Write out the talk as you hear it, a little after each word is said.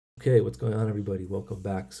Okay, what's going on, everybody? Welcome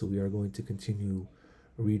back. So we are going to continue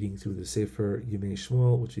reading through the Sefer Yemei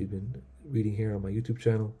Shmuel, which we've been reading here on my YouTube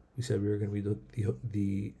channel. We said we were going to read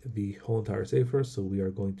the whole entire Sefer, so we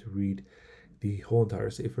are going to read the whole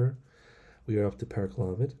entire Sefer. We are up to Perek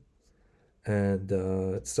Lamed, and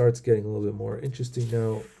it starts getting a little bit more interesting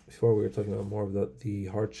now. Before we were talking about more of the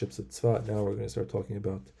hardships of Tzfat. Now we're going to start talking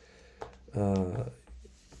about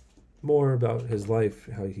more about his life,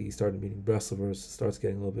 how he started meeting Breslovers. Starts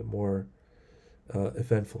getting a little bit more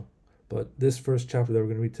eventful. But this first chapter that we're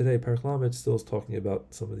going to read today, Perek Lamed, still is talking about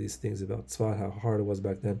some of these things about Tzfat, how hard it was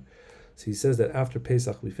back then. So he says that after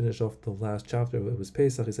Pesach, we finished off the last chapter. It was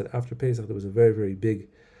Pesach. He said after Pesach there was a very, very big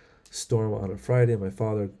storm on a Friday. My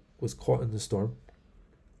father was caught in the storm,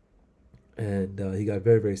 and he got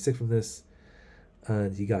very, very sick from this,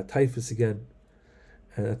 and he got typhus again.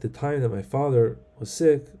 And at the time that my father was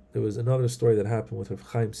sick, there was another story that happened with Rav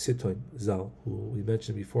Chaim Sitoin Zal, who we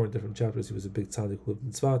mentioned before in different chapters. He was a big tzaddik who lived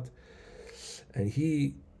in Tzfat, and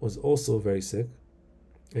he was also very sick,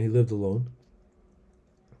 and he lived alone.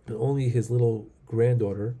 And only his little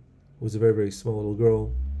granddaughter, who was a very, very small little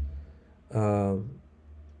girl,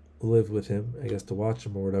 lived with him, I guess to watch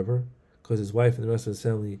him or whatever, because his wife and the rest of his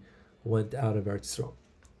family went out of Eretz Yisrael.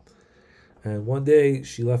 And one day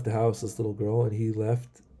she left the house, this little girl, and he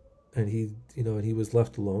left, and he was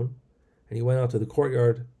left alone, and he went out to the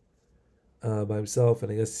courtyard by himself.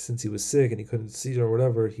 And I guess since he was sick and he couldn't see her or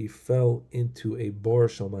whatever, he fell into a bor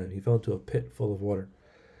shalmayim. He fell into a pit full of water.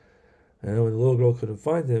 And when the little girl couldn't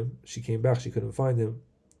find him, she came back. She couldn't find him.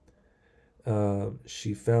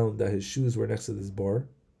 She found that his shoes were next to this bar.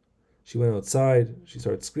 She went outside. She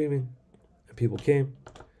started screaming, and people came.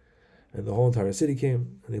 And the whole entire city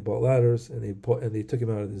came, and they bought ladders, and they took him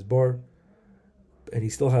out of this bar, and he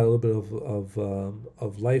still had a little bit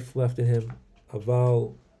of life left in him,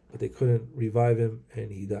 aval, but they couldn't revive him,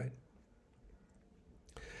 and he died.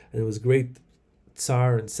 And it was great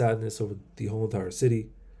tsar and sadness over the whole entire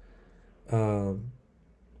city, because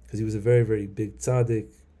he was a very, very big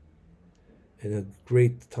tzaddik, and a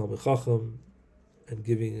great Talmid Chacham, and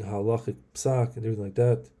giving halachic psak and everything like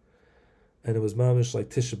that. And it was mamish like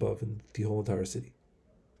Tisha B'Av in the whole entire city.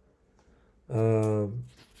 We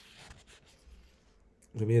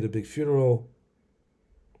made a big funeral.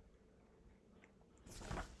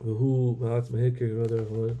 They didn't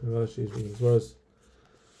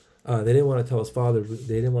want to tell his father.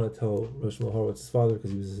 They didn't want to tell Rav Shmuel Horowitz, his father,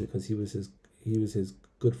 because he was his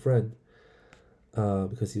good friend.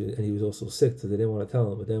 Because he was also sick, so they didn't want to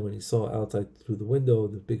tell him. But then when he saw outside through the window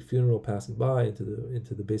the big funeral passing by into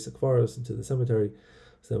the basic forest, into the cemetery,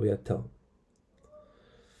 so then we had to tell him.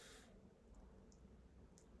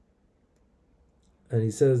 And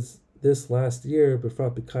he says this last year,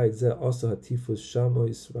 Befrat B'Kayit Zeh also had typhus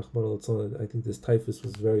shamois Rachman al. I think this typhus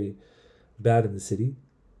was very bad in the city.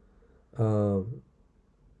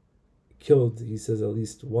 Killed, he says, at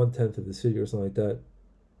least 1/10 of the city or something like that.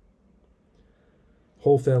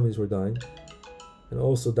 Whole families were dying, and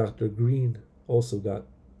also Dr. Green also got.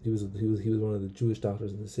 He was one of the Jewish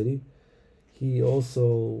doctors in the city. He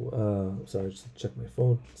also just check my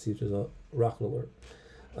phone, see if there's a rocket alert.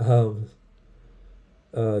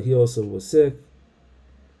 He also was sick,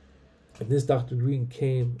 and this Dr. Green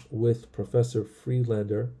came with Professor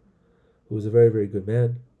Friedlander, who was a very, very good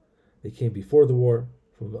man. They came before the war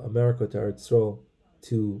from America to Eretz Yisrael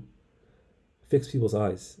to fix people's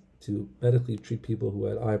eyes, to medically treat people who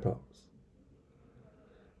had eye problems.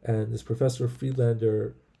 And this Professor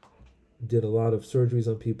Friedlander did a lot of surgeries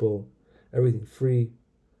on people, everything free,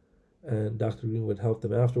 and Dr. Green would help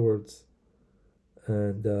them afterwards.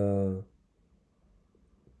 And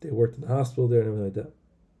they worked in the hospital there and everything like that.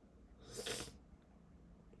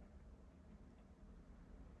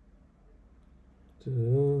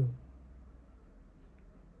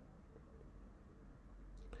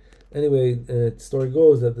 Anyway, the story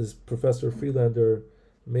goes that this Professor Friedlander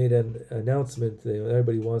made an announcement that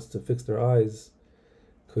everybody wants to fix their eyes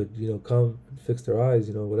could, come and fix their eyes.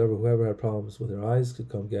 Whoever had problems with their eyes could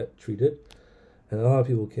come get treated. And a lot of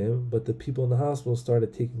people came, but the people in the hospital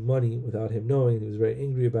started taking money without him knowing. And he was very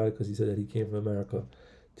angry about it because he said that he came from America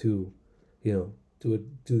to, do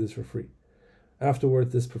this for free.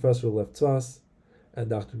 Afterwards, this professor left Tzfas, and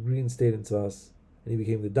Dr. Green stayed in Tzfas, and he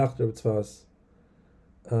became the doctor of Tzfas.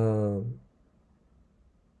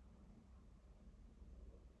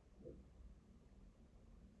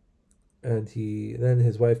 And then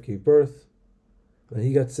his wife gave birth, and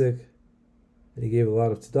he got sick, and he gave a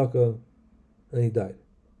lot of tzedakah, and he died.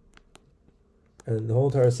 And the whole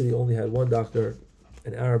entire city only had one doctor,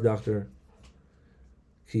 an Arab doctor,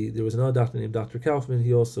 there was another doctor named Dr. Kaufman.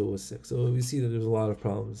 He also was sick. So we see that there's a lot of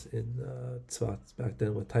problems in Tzfat back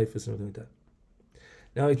then with typhus and everything like that.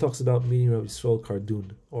 Now he talks about meeting Rav Yisroel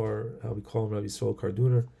Karduner, or how we call him Rav Yisroel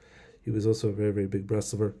Karduner. He was also a very, very big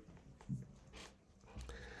Breslover.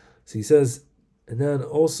 So he says, and then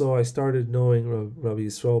also I started knowing Rabbi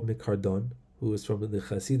Yisroel Mikardon, who was from the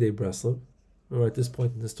Chasidei Breslov. Remember, at this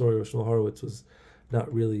point in the story, Rav Shmuel Horowitz was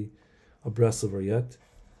not really a Breslover yet.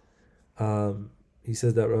 He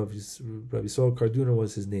says that Rabbi Yisroel Karduner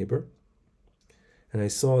was his neighbor, and I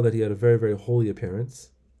saw that he had a very, very holy appearance.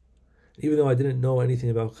 Even though I didn't know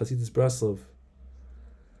anything about Chasidus Breslov,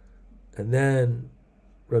 and then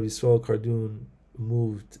Rabbi Yisroel Karduner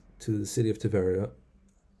moved to the city of Tiberia,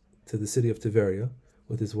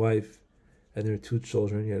 with his wife and their 2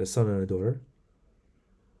 children. He had a son and a daughter.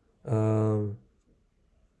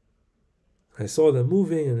 I saw them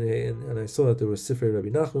moving, and I saw that there was Sifrei Rabbi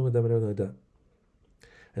Nachman with them and everything like that.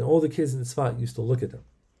 And all the kids in Tzfat used to look at them.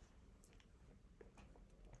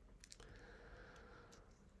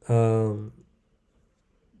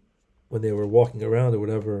 When they were walking around or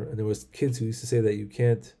whatever, and there was kids who used to say that you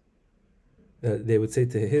can't, that they would say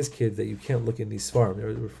to his kids that you can't look in these Sfarim. They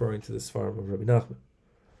were referring to the Sfarim of Rabbi Nachman.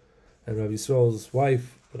 And Rabbi Yisrael's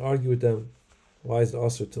wife would argue with them, why is it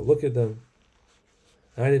also to look at them?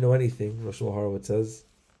 And I didn't know anything, Rav Shmuel Horowitz says.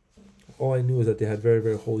 All I knew is that they had very,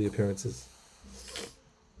 very holy appearances.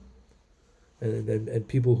 And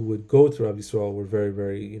people who would go to Rabbi Yisrael were very,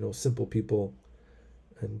 very, simple people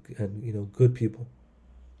and good people.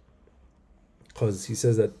 Because he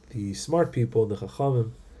says that the smart people, the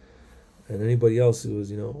Chachamim, and anybody else who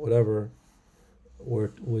was, whatever,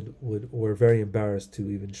 were very embarrassed to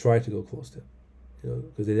even try to go close to him,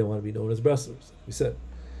 because they didn't want to be known as Breslovers, like we said.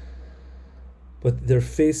 But their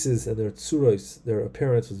faces and their tzuros, their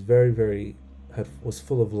appearance was very, very, was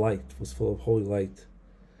full of light, was full of holy light.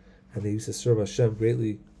 And they used to serve Hashem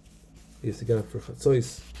greatly. They used to get up for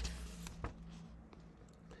Chatzois.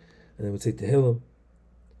 And they would say Tehillim.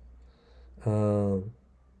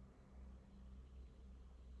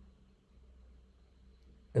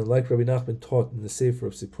 And like Rabbi Nachman taught in the Sefer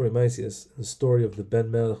of Sipurei Maisias, the story of the Ben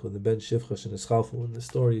Melech and the Ben Shifchash and the Schalfu, in the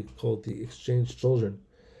story called the Exchanged Children,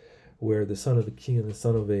 where the son of a king and the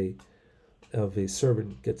son of a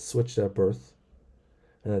servant get switched at birth.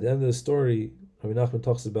 And at the end of the story, Rabbi Nachman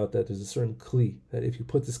talks about that there's a certain kli, that if you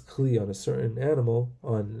put this kli on a certain animal,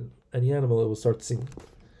 on any animal, it will start singing.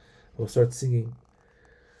 It will start singing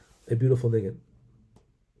a beautiful niggin.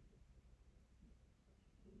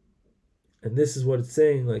 And this is what it's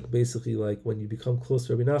saying, basically when you become close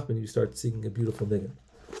to Rabbi Nachman, you start singing a beautiful niggin.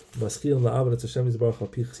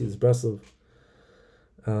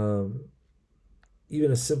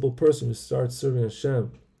 Even a simple person who starts serving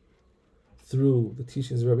Hashem through the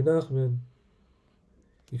teachings of Rabbi Nachman,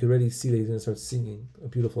 you can already see that he's going to start singing a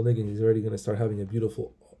beautiful niggin. He's already going to start having a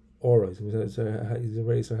beautiful aura. He's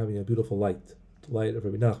already start having a beautiful light, the light of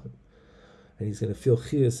Rabbi Nachman. And he's going to feel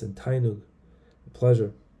chiyas and tainug, and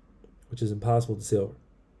pleasure, which is impossible to say over.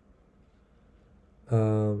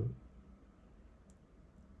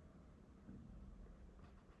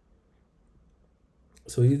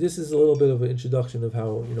 So this is a little bit of an introduction of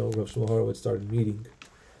how Rav Shmuel Horowitz started meeting,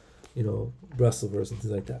 Breslovers and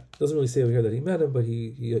things like that. Doesn't really say over here that he met him, but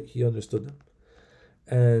he understood them.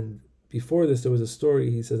 And before this, there was a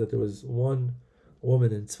story. He says that there was one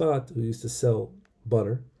woman in Tzfat who used to sell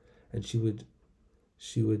butter, and she would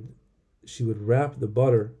wrap the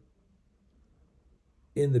butter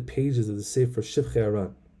in the pages of the Sefer Shivchei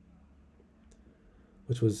Aran,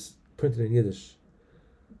 which was printed in Yiddish.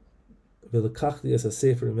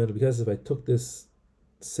 Because if I took this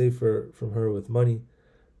sefer from her with money,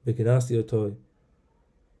 and even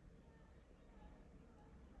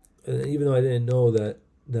though I didn't know that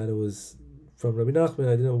it was from Rabbi Nachman,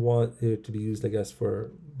 I didn't want it to be used, I guess, for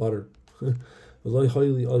butter. So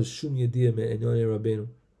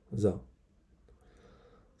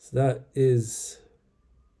that is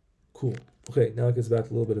cool. Okay, now it gets back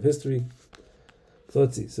to a little bit of history. So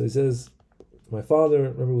let's see. So he says, my father,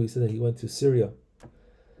 remember we said that he went to Syria.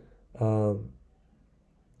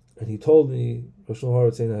 And he told me, Rav Shmuel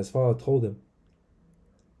Horowitz saying that his father told him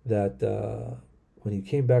that when he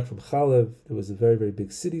came back from Chalev, there was a very, very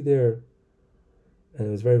big city there. And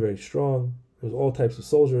it was very, very strong. There was all types of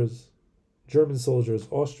soldiers. German soldiers,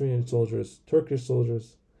 Austrian soldiers, Turkish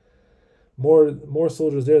soldiers. More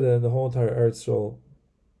soldiers there than the whole entire Eretz Yisrael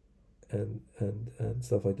and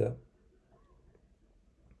stuff like that.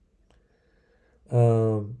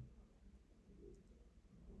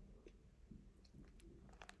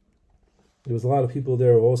 There was a lot of people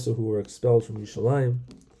there also who were expelled from Yerushalayim.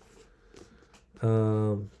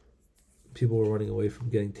 People were running away from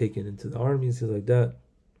getting taken into the armies, things like that.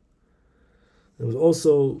 There was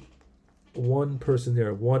also one person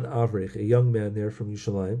there, one Avrich, a young man there from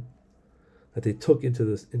Yerushalayim, that they took into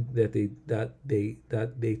this,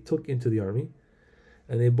 that they took into the army,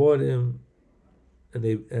 and they bought him, and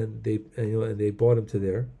they brought him to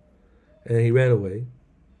there, and he ran away,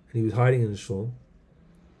 and he was hiding in the shul.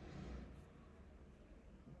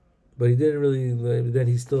 But he didn't really. Then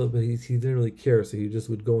he didn't really care, so he just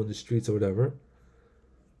would go in the streets or whatever.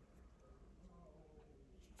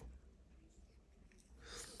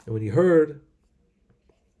 And when he heard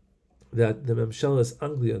that the Memshelas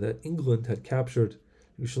Anglia, that England had captured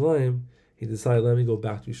Yerushalayim, he decided, let me go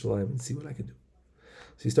back to Yerushalayim and see what I can do.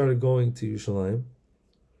 So he started going to Yerushalayim.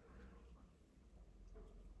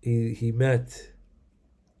 He met.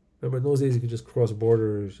 Remember, in those days, you could just cross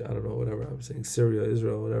borders. I don't know, whatever I'm saying, Syria,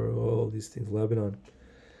 Israel, whatever, all these things, Lebanon.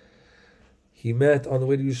 He met, on the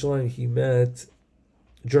way to Yerushalayim, he met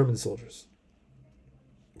German soldiers,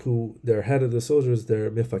 who, their head of the soldiers,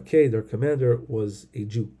 their mifakeh, their commander, was a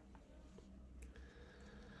Jew.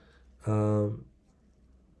 And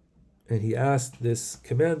he asked this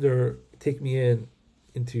commander, take me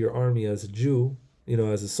into your army as a Jew,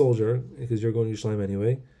 as a soldier, because you're going to Yerushalayim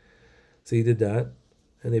anyway. So he did that.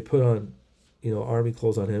 And they put on, army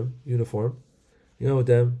clothes on him, uniform, with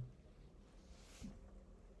them.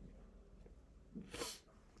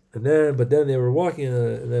 But then they were walking,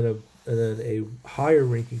 and then a higher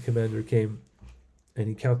ranking commander came, and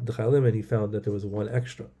he counted the chayalim, and he found that there was one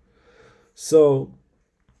extra. So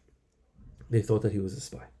they thought that he was a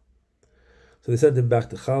spy. So they sent him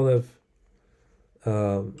back to Chalev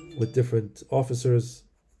with different officers,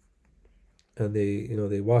 and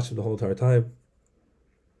they watched him the whole entire time.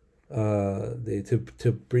 They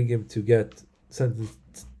to bring him to get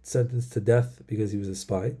sentenced to death because he was a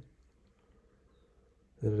spy.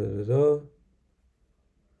 And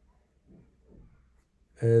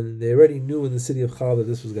they already knew in the city of Chal that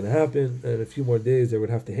this was going to happen, and in a few more days they would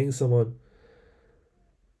have to hang someone.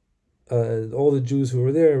 And all the Jews who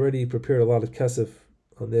were there already prepared a lot of kesef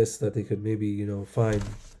on this, that they could maybe find.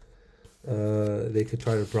 They could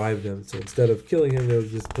try to bribe them. So instead of killing him, they would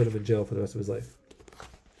just put him in jail for the rest of his life.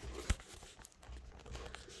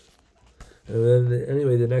 And then,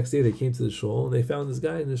 anyway, the next day they came to the shul and they found this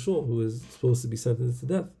guy in the shul who was supposed to be sentenced to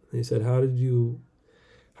death. And he said, "How did you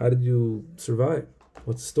survive?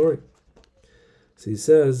 What's the story?" So he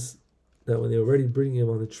says that when they were already bringing him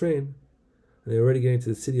on the train, and they were already getting to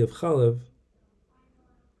the city of Chalev,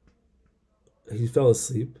 he fell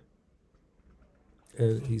asleep,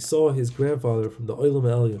 and he saw his grandfather from the Olam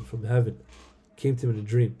Elyon, from heaven, came to him in a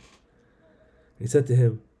dream. And he said to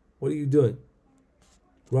him, "What are you doing?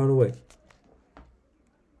 Run away."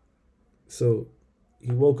 So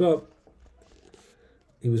he woke up.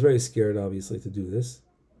 He was very scared, obviously, to do this.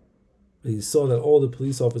 But he saw that all the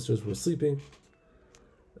police officers were sleeping.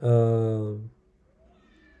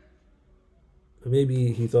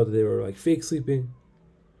 Maybe he thought that they were like fake sleeping.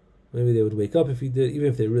 Maybe they would wake up if he did. Even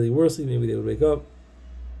if they really were sleeping, maybe they would wake up.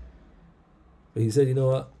 But he said, "You know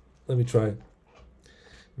what? Let me try.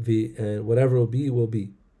 And whatever will be, will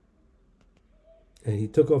be." And he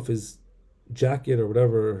took off his jacket or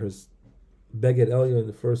whatever, his Beged Elyon,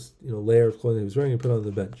 the first layer of clothing he was wearing, and put it on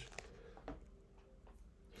the bench.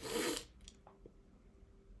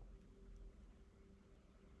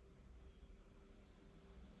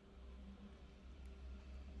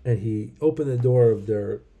 And he opened the door of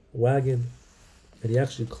their wagon, and he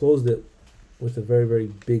actually closed it with a very, very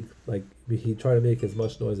big, he tried to make as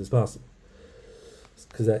much noise as possible.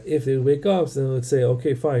 Because if they wake up, then they would say,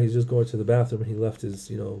 okay, fine, he's just going to the bathroom, and he left his,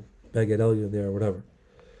 Beged Elyon there or whatever.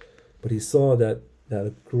 But he saw that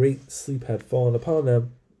a great sleep had fallen upon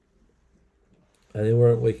them, and they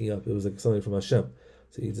weren't waking up. It was like something from Hashem.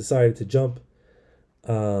 So he decided to jump,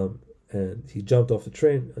 and he jumped off the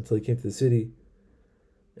train until he came to the city,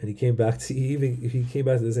 and he came back to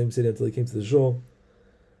the same city until he came to the shul,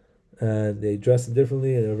 and they dressed him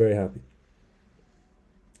differently, and they were very happy.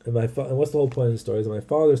 And what's the whole point of the story? Is my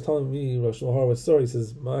father is telling me Rav Shmuel Horowitz's story. He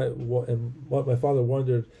says what my father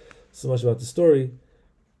wondered so much about the story.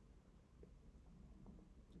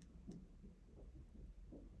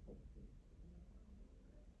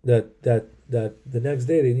 That the next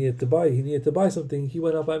day he needed to buy something. He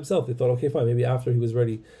went out by himself. They thought, okay, fine, maybe after he was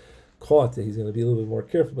already caught, he's going to be a little bit more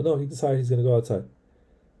careful. But no, he decided he's going to go outside.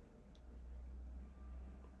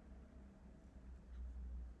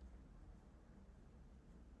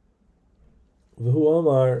 V'hu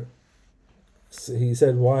Omar, he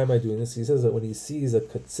said, why am I doing this? He says that when he sees a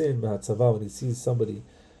katzin ma'atzava, when he sees somebody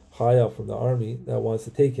high up from the army that wants to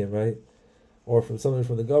take him, right? or from someone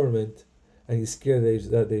from the government, and he's scared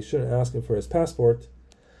that they shouldn't ask him for his passport,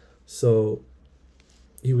 so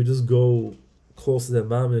he would just go close to them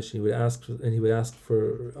mamish, and he would ask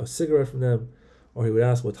for a cigarette from them, or he would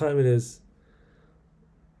ask what time it is.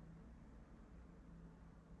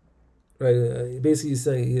 Right? Basically, he's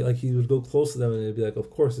saying he would go close to them, and they'd be like, "Of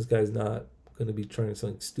course, this guy's not going to be trying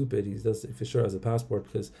something stupid. He does for sure has a passport,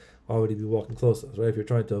 because why would he be walking close to us, right? If you're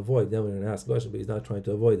trying to avoid, then we're going to ask a question, but he's not trying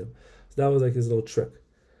to avoid them." So that was like his little trick.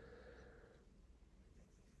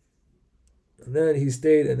 And then he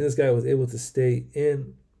stayed, and this guy was able to stay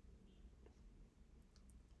in.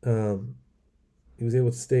 He was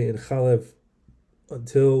able to stay in Chalev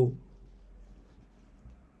until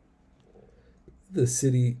the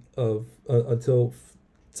city of until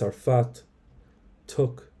Tzfat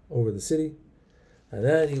took over the city, and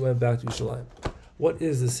then he went back to Yerushalayim. What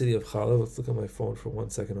is the city of Chalev? Let's look at my phone for 1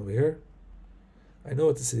 second over here. I know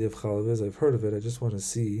what the city of Chalev is. I've heard of it. I just want to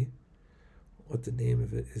see what the name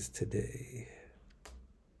of it is today.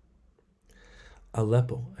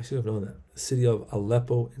 Aleppo. I should have known that. The city of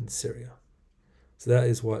Aleppo in Syria. So that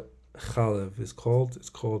is what Chalev is called. It's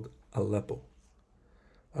called Aleppo.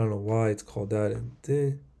 I don't know why it's called that.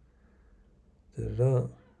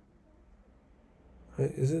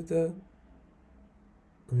 Right, is it that?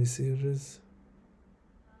 Let me see what it is.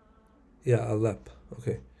 Yeah, Alep.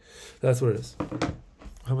 Okay. That's what it is.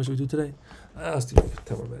 How much do we do today? Let's do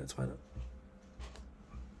 10 more minutes. Why not?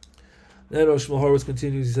 Then Rav Shmuel Horowitz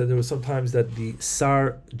continues. He said there were some times that the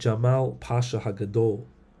Sar Jamal Pasha Hagadol,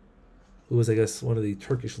 who was, I guess, one of the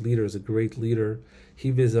Turkish leaders, a great leader,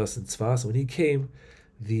 he visited us in Tzfat. So when he came,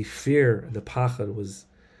 the fear and the pachad was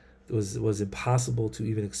impossible to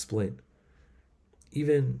even explain.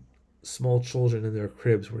 Even small children in their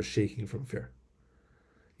cribs were shaking from fear.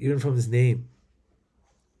 Even from his name.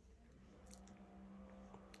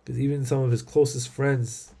 Because even some of his closest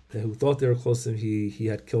friends who thought they were close to him, he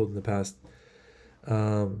had killed in the past.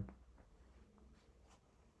 And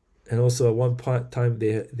also at one time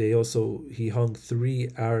he hung 3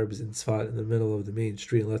 Arabs in Tzfat in the middle of the main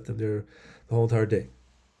street and left them there the whole entire day.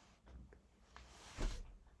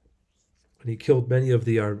 And he killed many of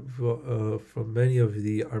the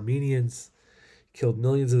Armenians, killed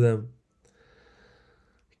millions of them.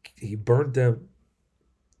 He burnt them.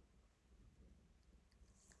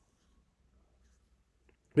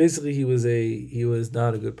 Basically, he was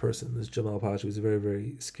not a good person. This Jamal Pasha was a very,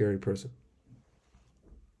 very scary person.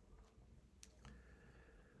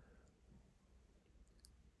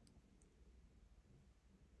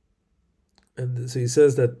 And so he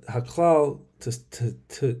says that Haklal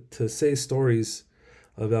to say stories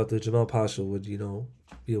about the Jamal Pasha would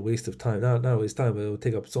be a waste of time. Not a waste of time, but it would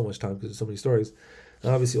take up so much time because there's so many stories.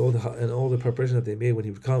 And obviously all the preparation that they made when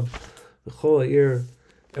he would come, the whole year,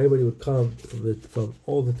 everybody would come from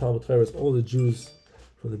all the Talmud Chayros, all the Jews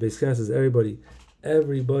from the Beis Knesses.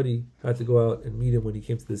 Everybody had to go out and meet him when he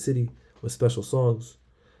came to the city with special songs,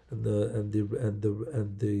 and the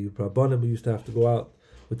Rabbanim used to have to go out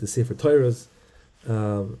with the Sefer Torahs,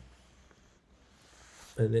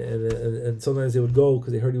 and sometimes they would go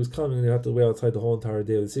because they heard he was coming, and they had to wait outside the whole entire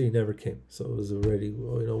day of the city. He never came, so it was already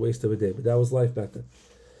a waste of a day. But that was life back then.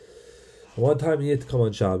 And one time he had to come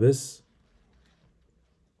on Shabbos.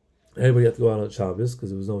 Everybody had to go out on Shabbos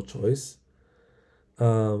because there was no choice.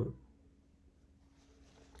 And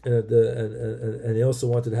they also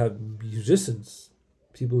wanted to have musicians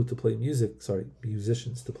to play music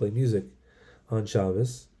on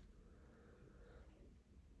Shabbos.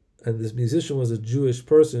 And this musician was a Jewish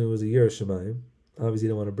person who was a Yer Shemayim. Obviously, he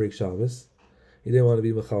didn't want to break Shabbos. He didn't want to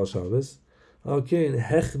be Mechal Shabbos.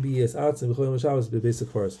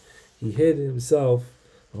 He hid himself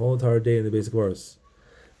the whole entire day in the basic verse.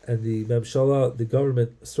 And the Memshala, the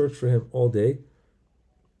government, searched for him all day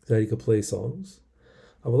so that he could play songs.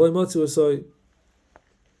 I don't know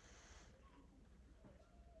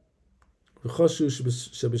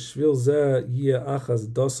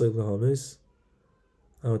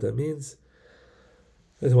what that means.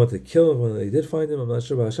 They wanted to kill him when they did find him. I'm not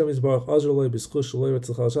sure. But Hashem Yisbarach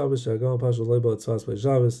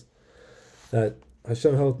that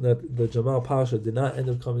Hashem helped that the Jamal Pasha did not end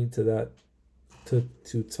up coming to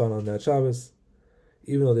Tzfat on that Shabbos,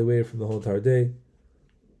 even though they waited for the whole entire day.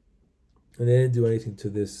 And they didn't do anything to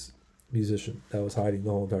this musician that was hiding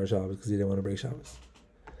the whole entire Shabbos because he didn't want to break Shabbos.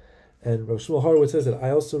 And Rav Shmuel Horowitz says that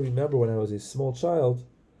I also remember when I was a small child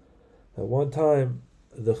that one time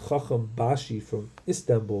the Chacham Bashi from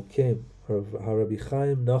Istanbul came, Rabbi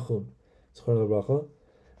Chaim Nachum,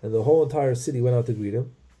 and the whole entire city went out to greet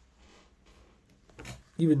him.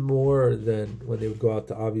 Even more than when they would go out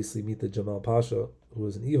to obviously meet the Jamal Pasha, who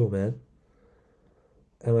was an evil man.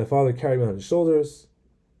 And my father carried me on his shoulders,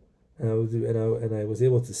 and I was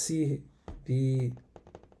able to see the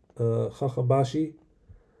Chacham Bashi,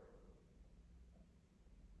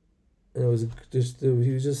 and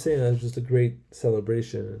he was just saying that it was just a great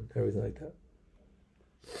celebration and everything like that.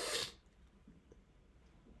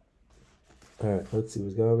 All right, let's see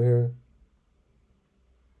what's going over here.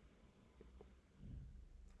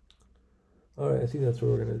 All right, I think that's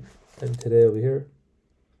where we're gonna end today over here,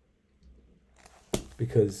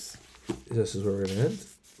 because this is where we're gonna end.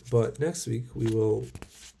 But next week we will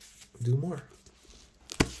do more.